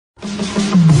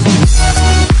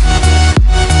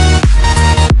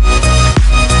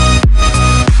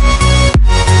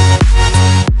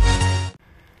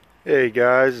Hey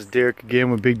guys, it's Derek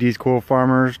again with Big D's Coral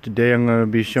Farmers. Today I'm going to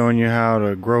be showing you how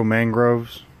to grow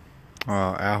mangroves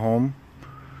at home.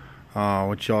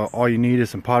 All you need is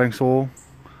some potting soil,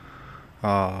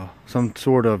 some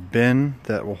sort of bin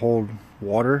that will hold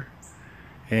water,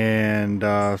 and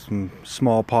some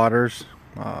small potters.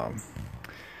 I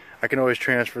can always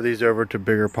transfer these over to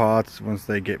bigger pots once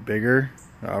they get bigger.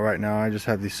 Right now I just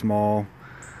have these smaller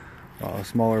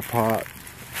flower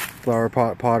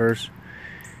pot potters.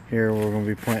 Here we're going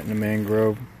to be planting the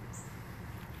mangrove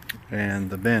and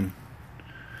the bin.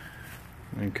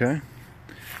 Okay,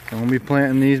 so I'm going to be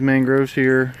planting these mangroves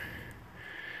here,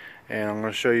 and I'm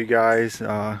going to show you guys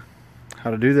how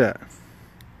to do that.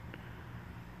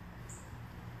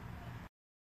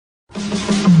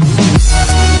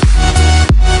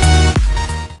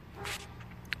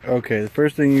 Okay, the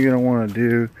first thing you're going to want to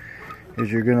do is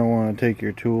you're going to want to take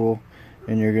your tool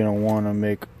and you're going to want to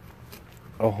make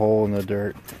a hole in the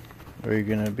dirt where you're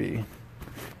going to be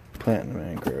planting the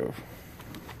mangrove.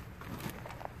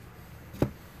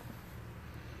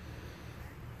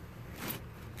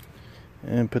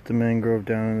 And put the mangrove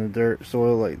down in the dirt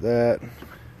soil like that.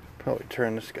 Probably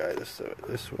turn this guy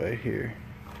this way here.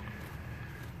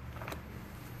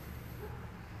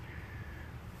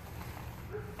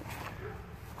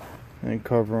 And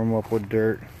cover them up with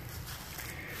dirt.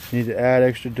 You need to add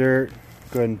extra dirt.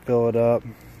 Go ahead and fill it up.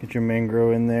 Get your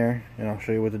mangrove in there, and I'll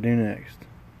show you what to do next.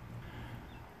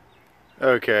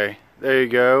 Okay, there you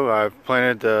go. I've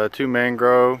planted the 2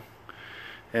 mangrove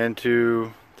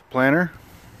into the planter.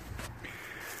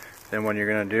 Then what you're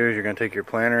going to do is you're going to take your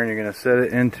planter and you're going to set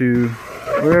it into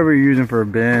whatever you're using for a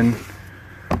bin.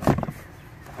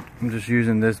 I'm just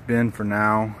using this bin for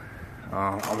now.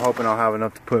 I'm hoping I'll have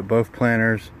enough to put both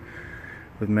planters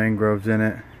with mangroves in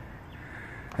it.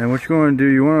 And what you're going to do,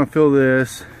 you want to fill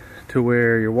this to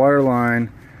where your water line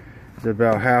is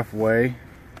about halfway,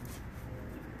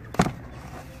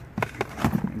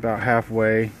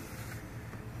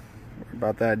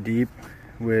 about that deep,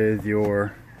 with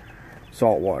your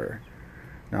salt water.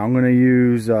 Now I'm going to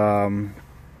use the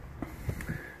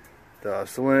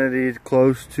salinity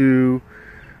close to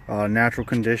natural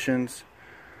conditions,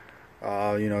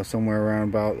 you know, somewhere around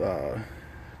about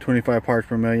 25 parts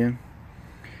per million.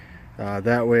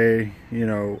 That way, you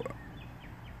know,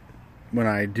 when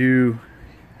I do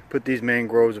put these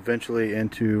mangroves eventually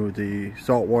into the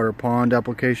saltwater pond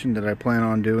application that I plan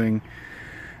on doing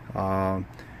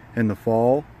in the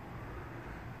fall,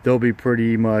 they'll be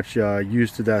pretty much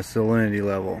used to that salinity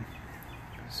level.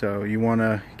 So you want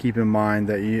to keep in mind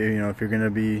that you know, if you're going to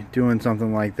be doing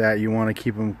something like that, you want to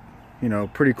keep them, you know,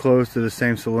 pretty close to the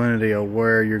same salinity of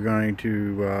where you're going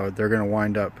to they're going to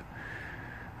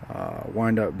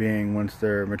wind up being once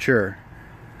they're mature.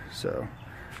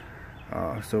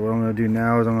 So what I'm going to do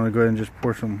now is I'm going to go ahead and just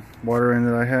pour some water in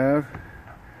that I have.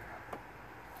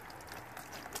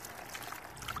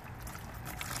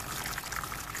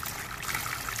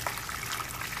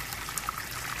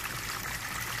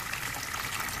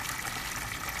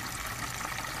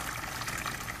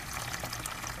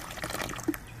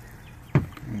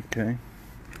 Okay.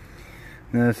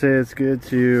 Now I say it's good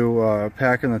to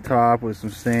pack in the top with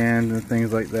some sand and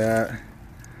things like that.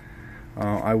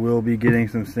 I will be getting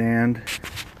some sand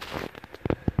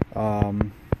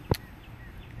to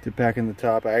pack in the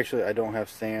top. I don't have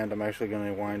sand. I'm actually going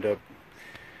to wind up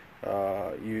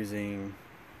using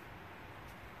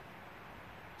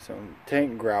some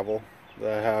tank gravel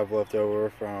that I have left over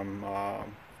from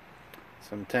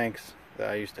some tanks that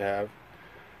I used to have.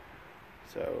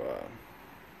 So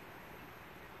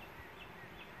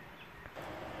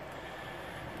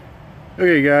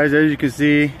okay guys, as you can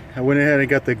see, I went ahead and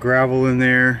got the gravel in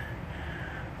there.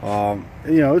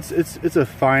 You know, it's a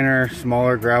finer,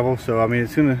 smaller gravel, so I mean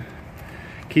it's gonna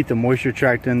keep the moisture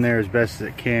tracked in there as best as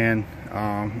it can.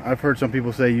 I've heard some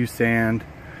people say use sand.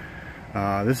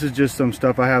 This is just some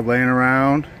stuff I have laying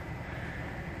around,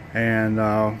 and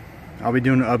I'll be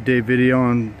doing an update video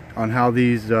on how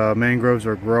these mangroves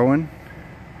are growing.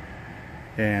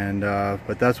 And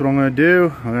but that's what I'm gonna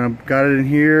do. Got it in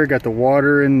here, got the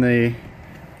water in the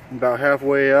about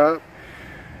halfway up,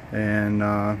 and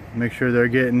make sure they're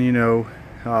getting, you know,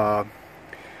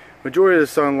 majority of the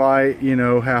sunlight, you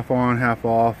know, half on, half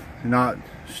off, not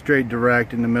straight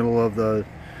direct in the middle of the,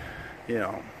 you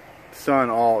know, sun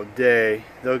all day.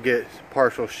 They'll get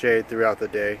partial shade throughout the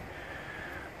day,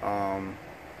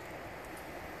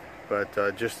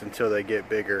 but just until they get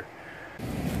bigger.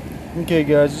 Okay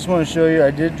guys, just want to show you,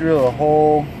 I did drill a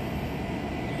hole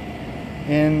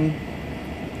in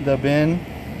the bin.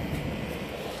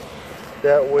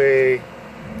 That way,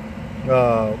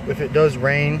 if it does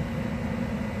rain,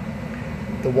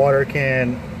 the water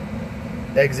can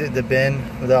exit the bin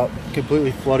without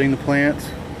completely flooding the plants.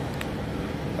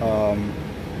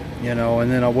 You know,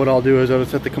 and then what I'll do is I'll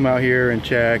just have to come out here and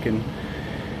check, and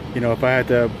you know, if I have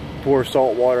to pour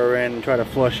salt water in and try to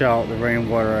flush out the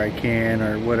rainwater, I can,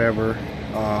 or whatever,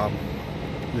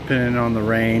 depending on the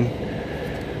rain.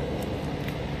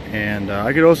 And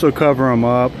I could also cover them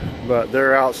up, but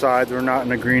they're outside, they're not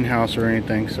in a greenhouse or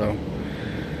anything. So,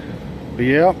 but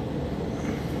yeah,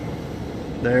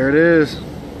 there it is.